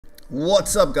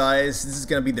What's up, guys? This is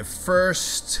gonna be the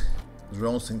first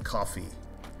drones and coffee.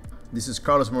 This is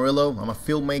Carlos Murillo. I'm a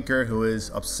filmmaker who is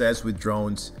obsessed with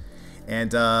drones,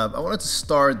 and I wanted to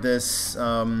start this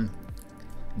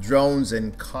drones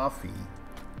and coffee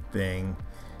thing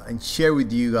and share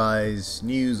with you guys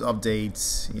news,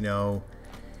 updates,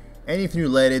 anything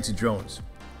related to drones.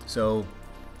 So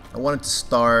I wanted to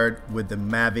start with the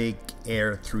Mavic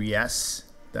Air 3S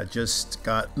that just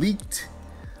got leaked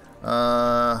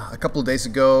a couple of days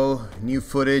ago. New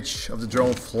footage of the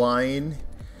drone flying.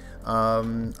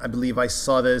 I believe I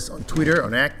saw this on Twitter,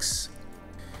 on X.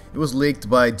 It was leaked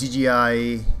by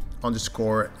DJI_SZTF.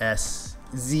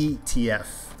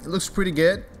 It looks pretty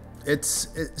good.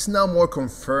 It's now more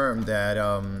confirmed that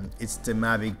it's the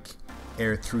Mavic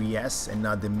Air 3S and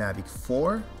not the Mavic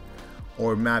 4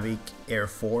 or Mavic Air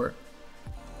 4.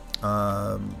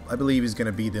 I believe it's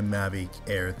gonna be the Mavic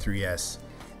Air 3S.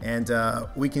 And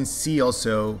we can see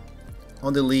also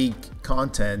on the leak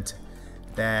content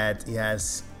that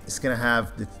it's gonna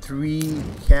have the 3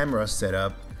 camera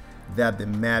setup that the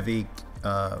Mavic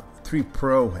 3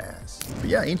 Pro has.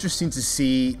 But yeah, interesting to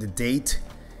see the date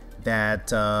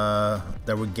that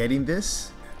we're getting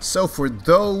this. So for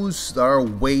those that are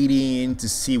waiting to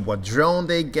see what drone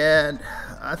they get,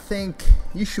 I think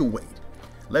you should wait.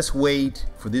 Let's wait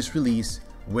for this release,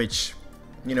 which,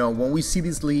 when we see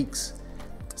these leaks,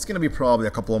 it's gonna be probably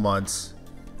a couple of months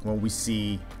when we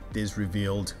see this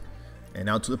revealed and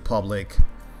out to the public.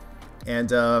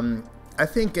 And I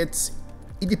think it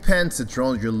depends the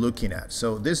drone you're looking at.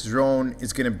 So this drone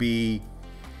is gonna be,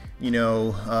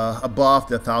 above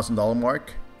the $1,000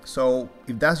 mark. So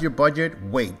if that's your budget,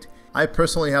 wait. I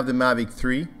personally have the Mavic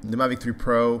 3. The Mavic 3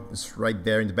 Pro is right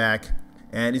there in the back,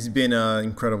 and it's been an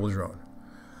incredible drone.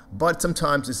 But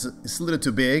sometimes it's a little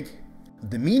too big.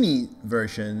 The mini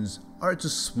versions are too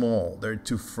small. They're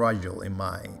too fragile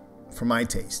for my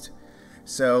taste.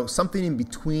 So something in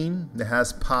between that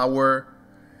has power.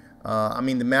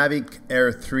 The Mavic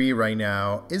Air 3 right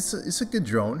now is a good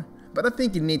drone, but I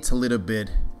think it needs a little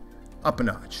bit up a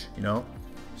notch,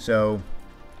 So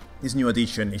this new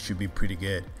edition, it should be pretty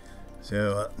good.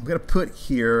 So I'm gonna put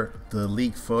here the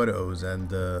leak photos and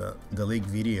the leak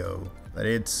video that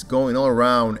it's going all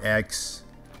around X,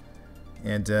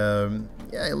 and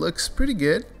yeah, it looks pretty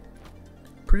good.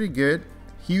 Pretty good.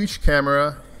 Huge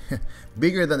camera,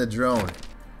 bigger than the drone.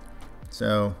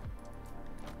 So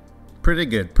pretty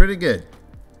good, pretty good.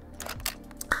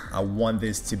 I want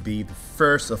this to be the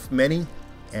first of many,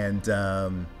 and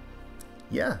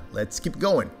yeah, let's keep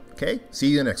going. Okay, see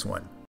you in the next one.